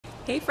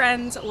Hey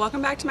friends,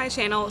 welcome back to my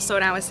channel, So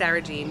Now with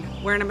Sarah Jean,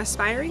 where I'm an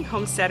aspiring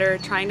homesteader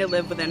trying to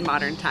live within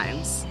modern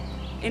times.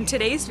 In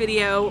today's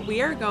video,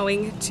 we are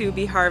going to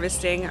be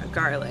harvesting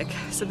garlic.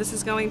 So this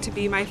is going to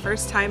be my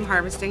first time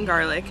harvesting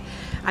garlic.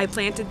 I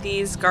planted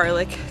these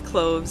garlic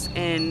cloves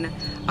in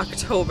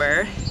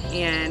October,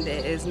 and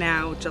it is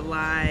now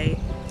July,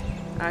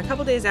 a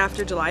couple days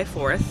after July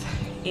 4th,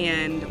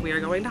 and we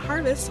are going to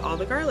harvest all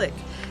the garlic.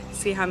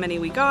 See how many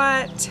we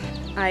got.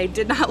 I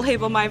did not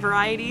label my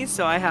varieties,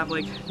 so I have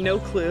like no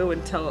clue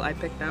until I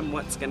pick them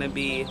what's gonna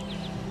be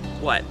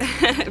what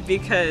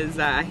because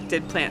I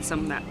did plant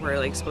some that were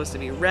like supposed to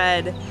be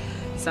red,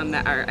 some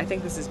that are, I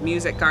think this is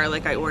music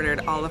garlic. I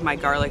ordered all of my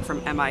garlic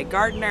from M.I.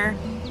 Gardener,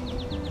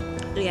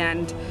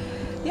 and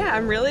yeah,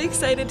 I'm really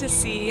excited to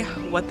see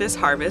what this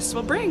harvest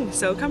will bring,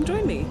 so come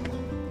join me.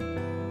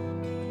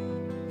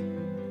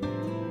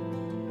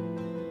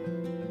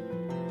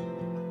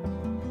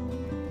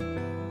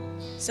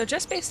 So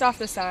just based off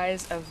the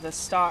size of the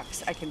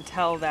stalks, I can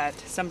tell that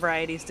some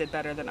varieties did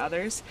better than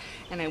others,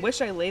 and I wish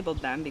I labeled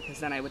them because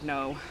then I would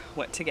know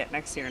what to get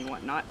next year and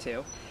what not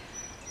to.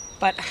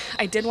 But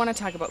I did want to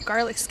talk about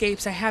garlic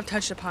scapes. I have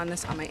touched upon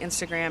this on my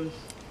Instagram,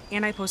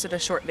 and I posted a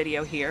short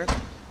video here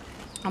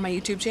on my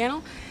YouTube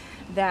channel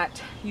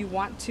that you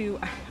want to,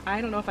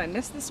 I don't know if I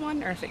missed this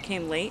one or if it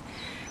came late,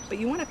 but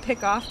you want to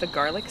pick off the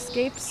garlic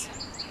scapes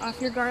off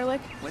your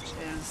garlic, which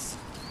is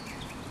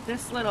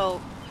this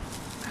little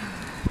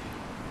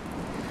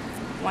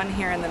one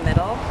here in the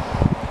middle.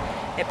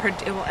 It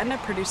will end up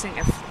producing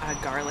a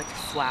garlic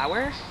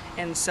flower,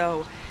 and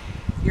so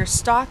your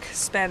stalk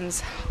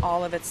spends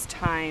all of its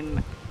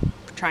time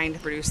trying to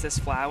produce this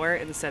flower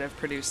instead of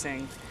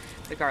producing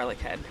the garlic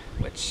head,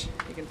 which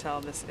you can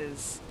tell this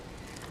is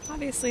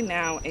obviously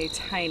now a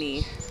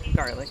tiny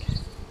garlic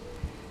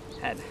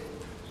head.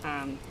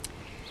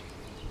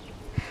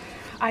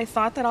 I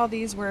thought that all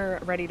these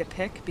were ready to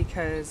pick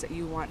because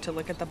you want to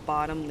look at the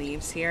bottom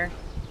leaves here.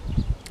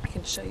 I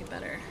can show you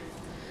better.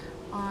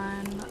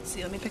 Let's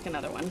see, let me pick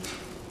another one.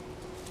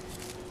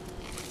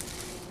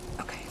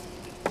 Okay.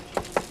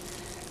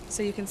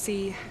 So you can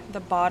see the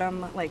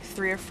bottom, like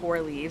 3 or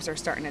 4 leaves are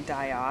starting to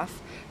die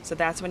off. So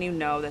that's when you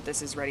know that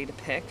this is ready to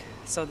pick,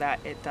 so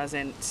that it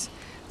doesn't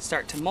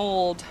start to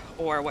mold,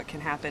 or what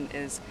can happen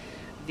is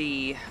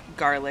the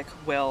garlic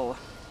will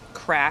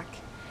crack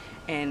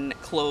and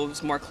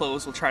more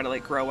cloves will try to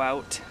like grow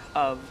out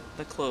of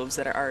the cloves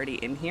that are already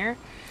in here.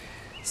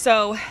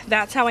 So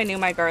that's how I knew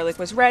my garlic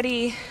was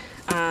ready.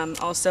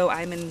 Also,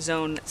 I'm in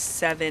zone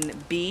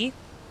 7B,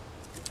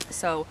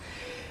 so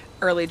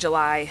early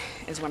July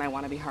is when I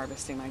want to be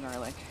harvesting my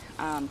garlic.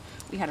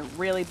 We had a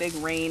really big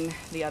rain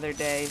the other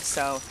day,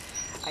 so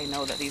I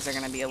know that these are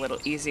going to be a little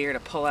easier to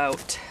pull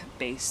out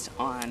based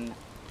on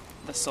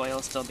the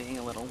soil still being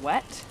a little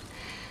wet.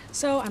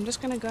 So I'm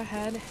just going to go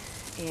ahead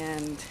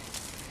and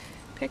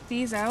pick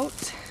these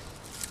out,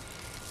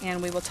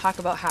 and we will talk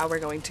about how we're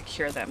going to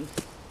cure them.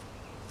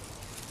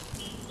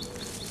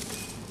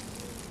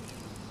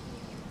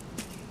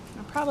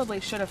 Probably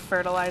should have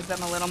fertilized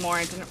them a little more.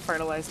 I didn't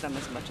fertilize them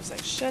as much as I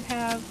should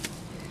have,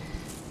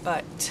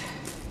 but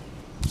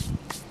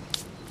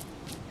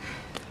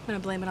I'm gonna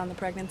blame it on the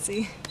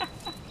pregnancy.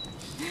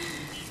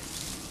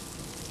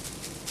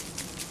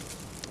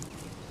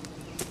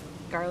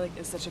 Garlic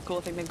is such a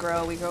cool thing to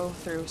grow. We go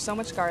through so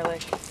much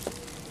garlic.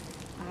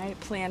 I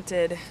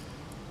planted,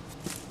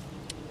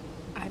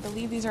 I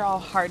believe these are all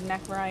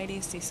hardneck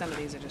varieties. See, some of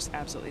these are just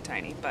absolutely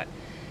tiny, but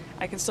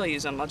I can still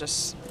use them. I'll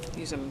just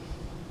use them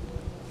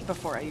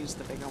before I use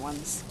the bigger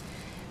ones.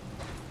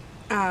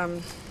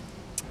 What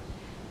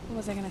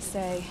was I gonna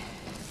say?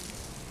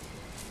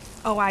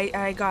 Oh,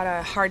 I got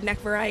a hardneck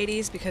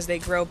varieties because they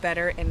grow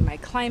better in my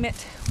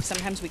climate.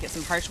 Sometimes we get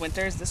some harsh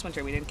winters. This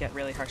winter we didn't get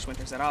really harsh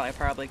winters at all. I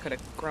probably could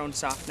have grown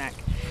soft neck,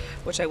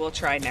 which I will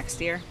try next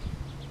year.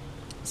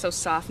 So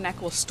soft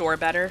neck will store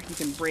better. You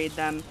can braid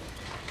them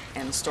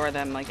and store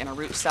them like in a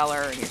root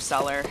cellar or in your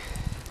cellar.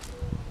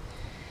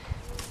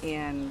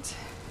 And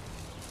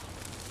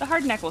the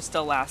hard neck will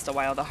still last a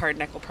while. The hard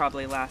neck will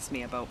probably last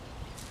me about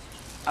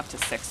up to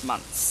 6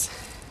 months.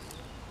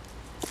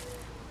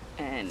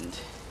 And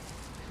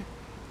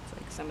it's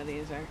like some of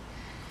these are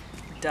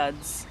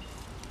duds,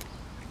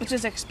 which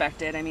is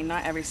expected. I mean,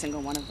 not every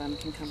single one of them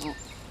can come out.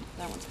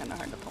 That one's kind of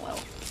hard to pull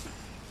out.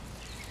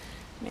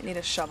 Might need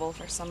a shovel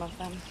for some of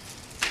them.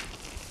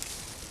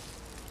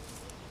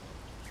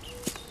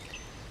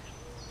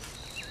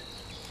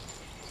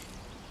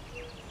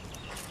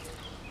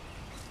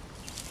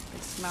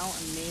 Smell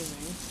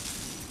amazing.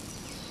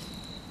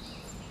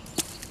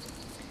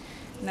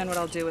 And then what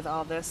I'll do with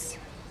all this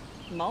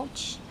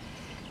mulch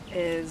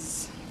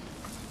is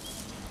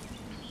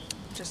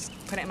just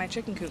put it in my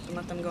chicken coop and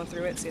let them go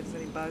through it, see if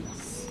there's any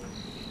bugs.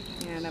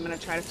 And I'm going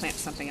to try to plant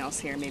something else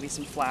here, maybe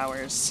some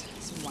flowers,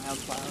 some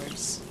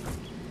wildflowers.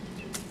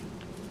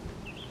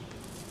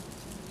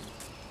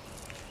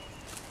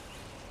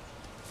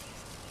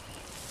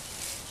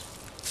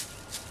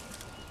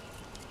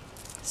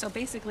 So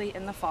basically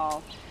in the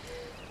fall,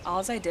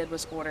 all I did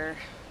was order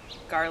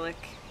garlic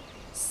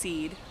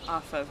seed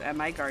off of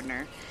MI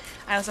Gardener.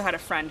 I also had a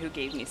friend who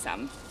gave me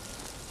some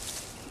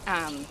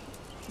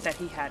that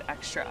he had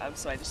extra of,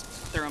 so I just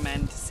threw them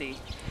in to see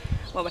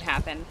what would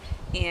happen.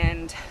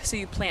 And so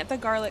you plant the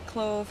garlic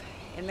clove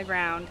in the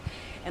ground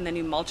and then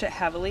you mulch it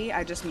heavily.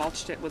 I just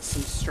mulched it with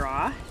some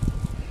straw,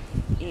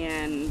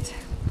 and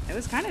it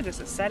was kind of just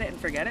a set it and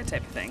forget it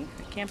type of thing.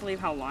 I can't believe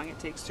how long it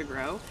takes to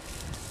grow,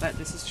 but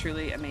this is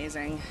truly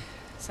amazing.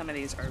 Some of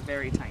these are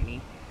very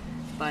tiny,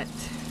 but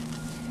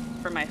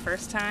for my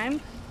first time,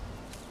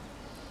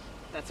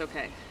 that's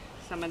okay.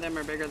 Some of them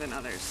are bigger than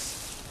others.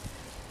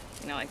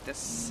 You know, like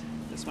this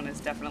one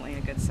is definitely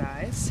a good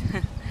size.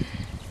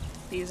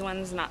 These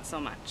ones, not so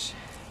much,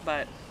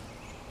 but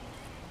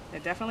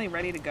they're definitely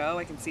ready to go.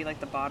 I can see like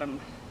the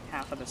bottom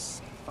half of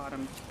this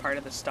bottom part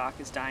of the stalk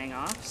is dying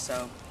off,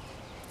 so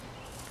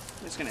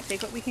I'm just gonna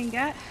take what we can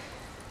get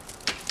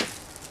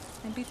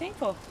and be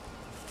thankful.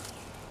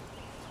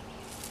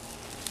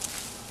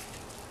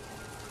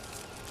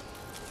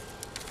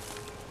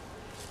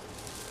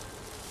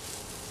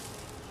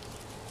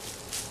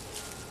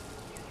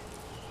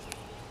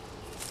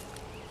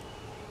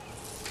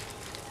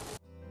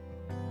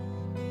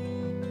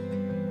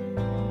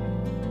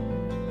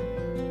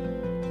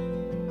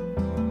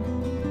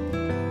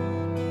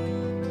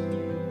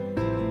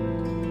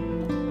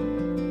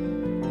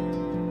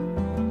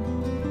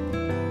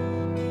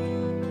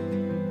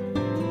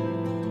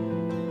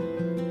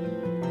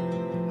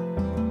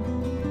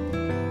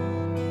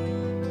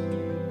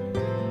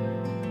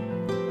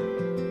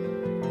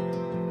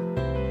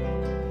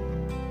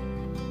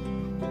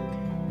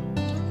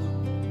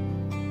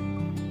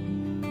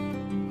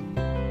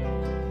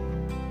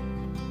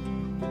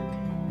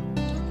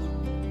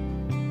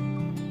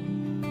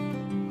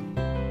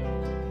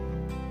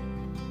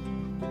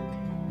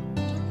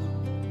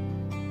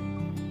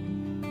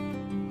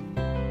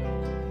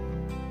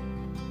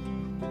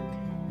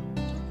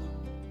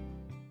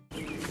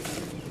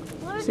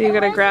 So you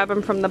gotta grab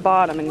them from the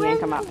bottom and yank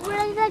them up.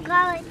 Where's the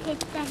garlic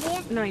taste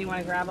here? No, you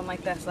wanna grab them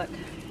like this. Look,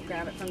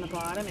 grab it from the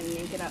bottom and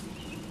yank it up.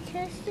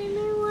 Trust me,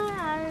 where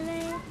are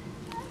they?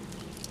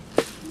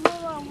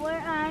 Mama, where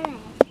are they?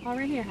 All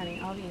right here, honey,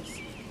 all these.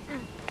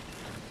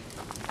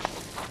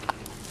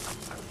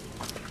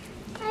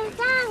 There's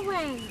that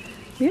one.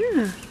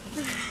 Yeah.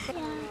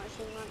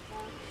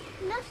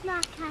 That's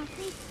not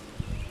Kathy.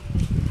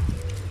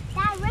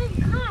 That red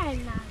car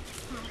is not Kathy.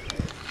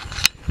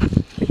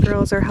 The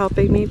girls are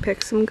helping me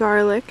pick some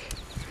garlic.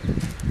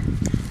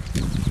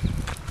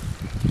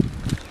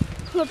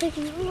 We're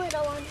picking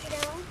little ones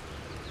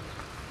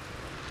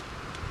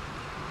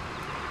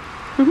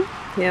now.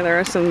 Yeah, there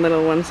are some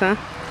little ones, huh?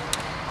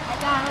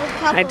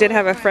 I did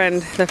have a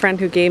friend, the friend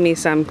who gave me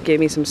some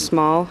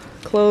small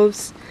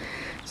cloves.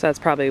 So that's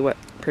probably what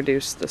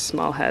produced the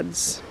small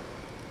heads.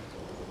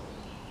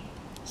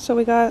 So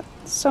we got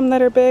some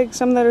that are big,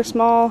 some that are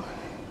small.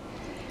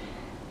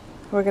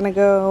 We're gonna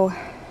go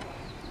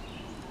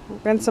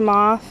rinse them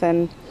off,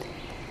 and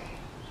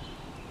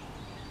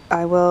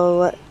I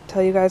will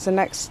tell you guys the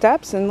next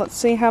steps, and let's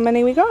see how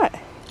many we got.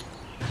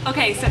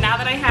 Okay, so now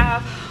that I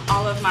have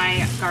all of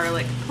my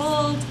garlic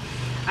pulled,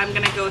 I'm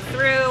gonna go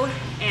through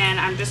and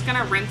I'm just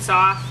gonna rinse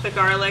off the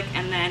garlic,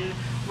 and then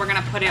we're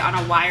gonna put it on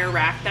a wire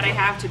rack that I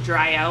have to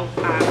dry out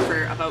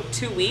for about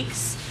 2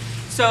 weeks.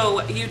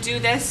 So you do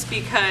this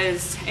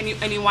because, and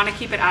you wanna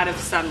keep it out of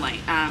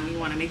sunlight. You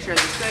wanna make sure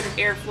there's good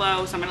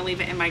airflow, so I'm gonna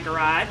leave it in my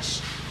garage.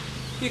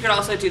 You could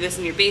also do this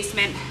in your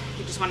basement.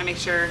 You just wanna make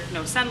sure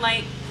no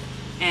sunlight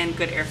and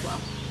good airflow.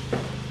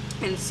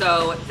 And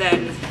so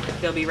then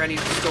they'll be ready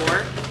to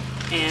store,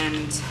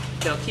 and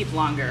they'll keep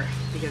longer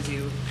because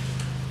you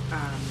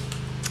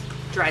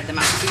dried them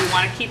out. So you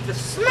want to keep the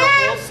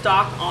whole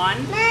stalk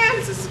on,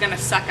 because this is going to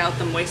suck out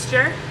the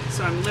moisture.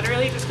 So I'm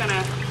literally just going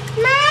to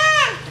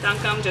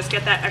dunk them, just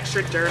get that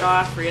extra dirt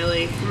off,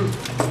 really.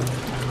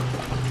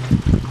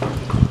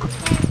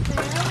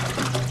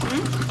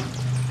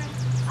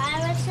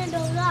 I will send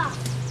those off.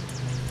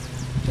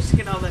 Just to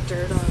get all that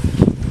dirt off.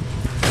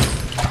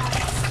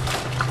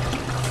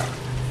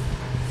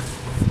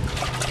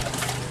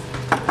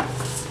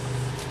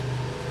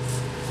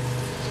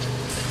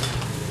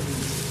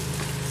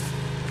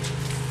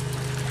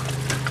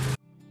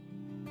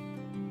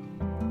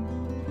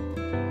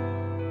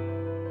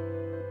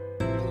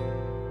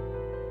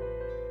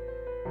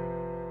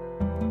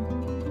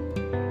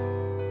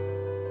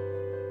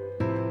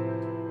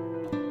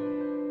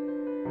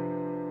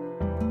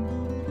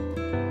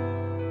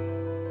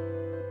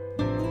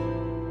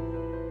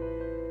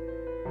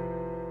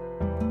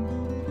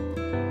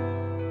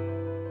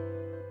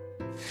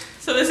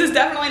 So this is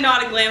definitely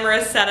not a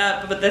glamorous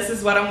setup, but this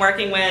is what I'm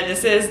working with.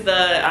 This is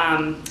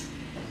the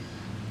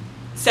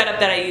setup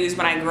that I use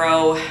when I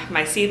grow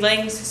my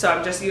seedlings. So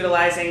I'm just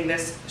utilizing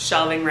this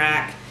shelving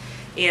rack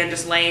and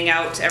just laying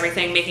out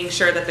everything, making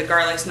sure that the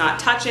garlic's not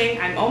touching.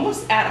 I'm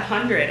almost at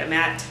 100. I'm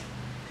at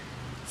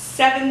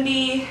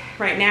 70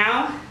 right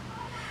now.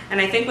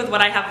 And I think with what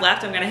I have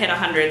left, I'm gonna hit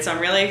 100. So I'm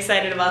really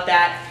excited about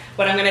that.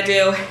 What I'm gonna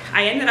do,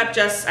 I ended up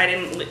I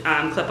didn't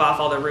clip off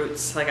all the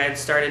roots like I had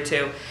started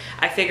to.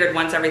 I figured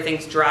once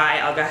everything's dry,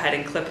 I'll go ahead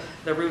and clip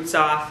the roots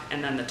off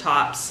and then the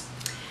tops.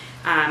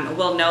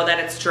 We'll know that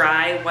it's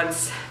dry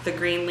once the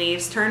green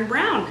leaves turn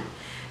brown.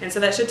 And so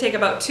that should take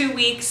about 2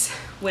 weeks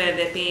with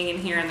it being in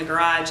here in the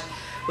garage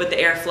with the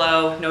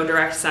airflow, no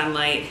direct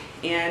sunlight.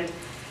 And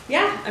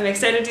yeah, I'm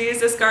excited to use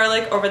this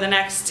garlic over the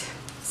next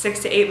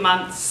 6 to 8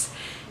 months.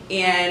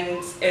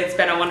 And it's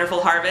been a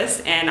wonderful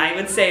harvest. And I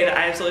would say that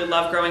I absolutely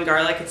love growing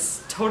garlic.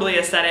 It's totally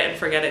a set it and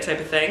forget it type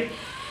of thing.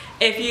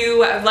 If you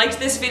liked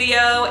this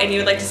video and you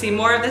would like to see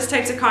more of this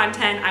types of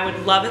content, I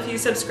would love if you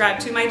subscribe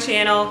to my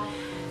channel.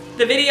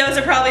 The videos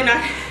are probably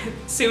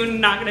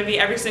not going to be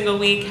every single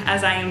week,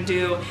 as I am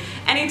due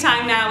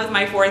anytime now with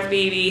my 4th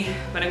baby,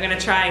 but I'm going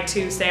to try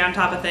to stay on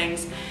top of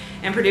things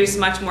and produce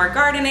much more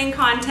gardening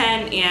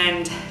content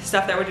and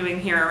stuff that we're doing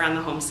here around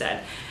the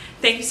homestead.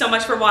 Thank you so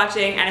much for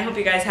watching, and I hope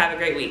you guys have a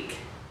great week.